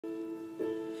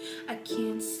I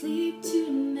can't sleep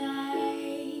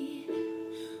tonight,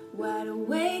 wide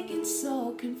awake and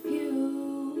so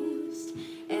confused.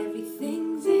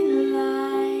 Everything's in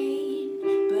line,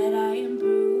 but I am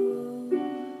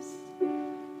bruised.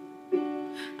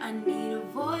 I need a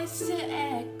voice to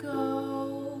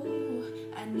echo,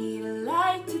 I need a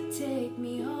light to take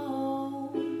me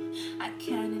home. I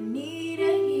kinda need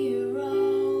a hero.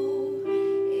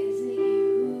 Is it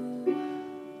you?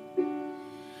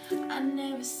 I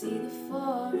never see the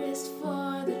forest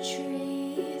for the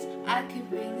trees. I could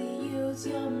really use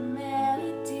your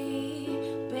melody.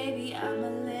 Baby, I'm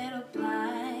a little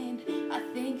blind. I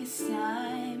think it's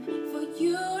time for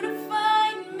you to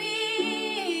find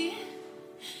me.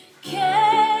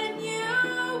 Can you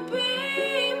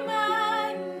be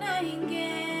my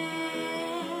nightingale?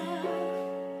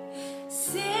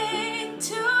 Sing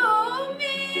to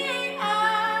me,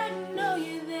 I know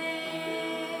you're there.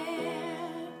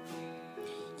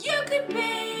 You could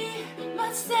be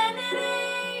my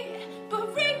sanity, but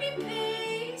bring me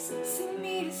peace, sing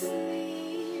me to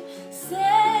sleep.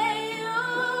 Say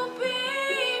you'll be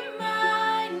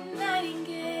my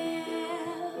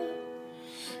nightingale.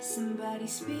 Somebody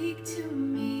speak to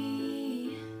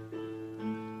me,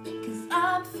 'cause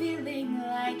I'm feeling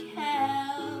like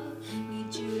hell.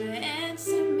 Need you to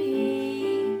answer me,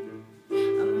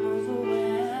 I'm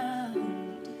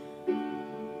overwhelmed.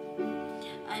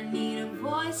 I need a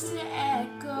voice to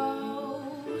echo,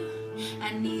 I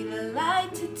need a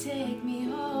light to take me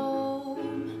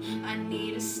home. I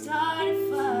need a star to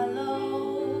follow,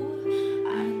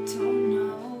 I don't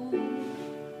know.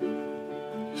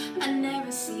 I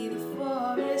never see the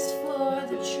forest for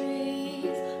the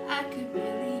trees. I could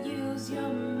really use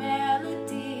your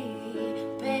melody.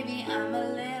 Baby, I'm a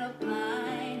little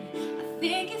blind. I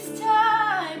think it's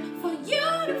time for you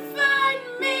to find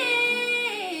me.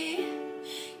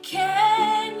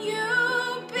 Can you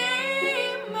be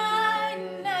my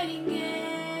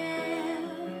nightingale?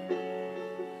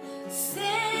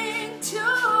 Sing to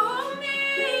me,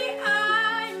 I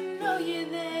know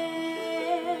you're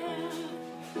there.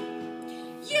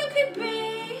 You could be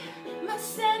my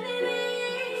sanity,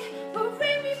 but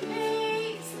bring me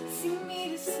peace, sing me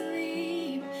to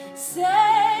sleep.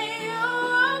 Say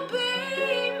you'll be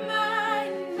my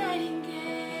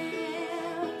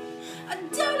nightingale. I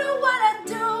don't know what I'd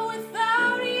do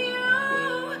without you.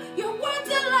 Your words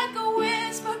are like a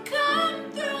whisper come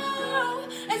through.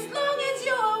 As long as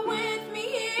you're with me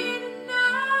here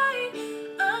tonight,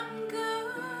 I'm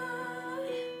good.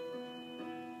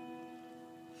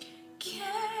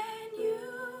 Can you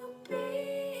be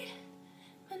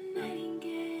my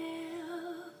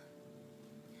nightingale?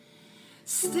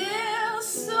 Still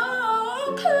so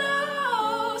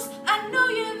close, I know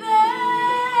you're there.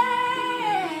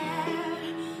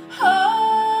 Oh,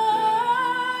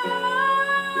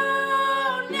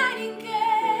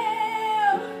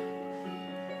 nightingale.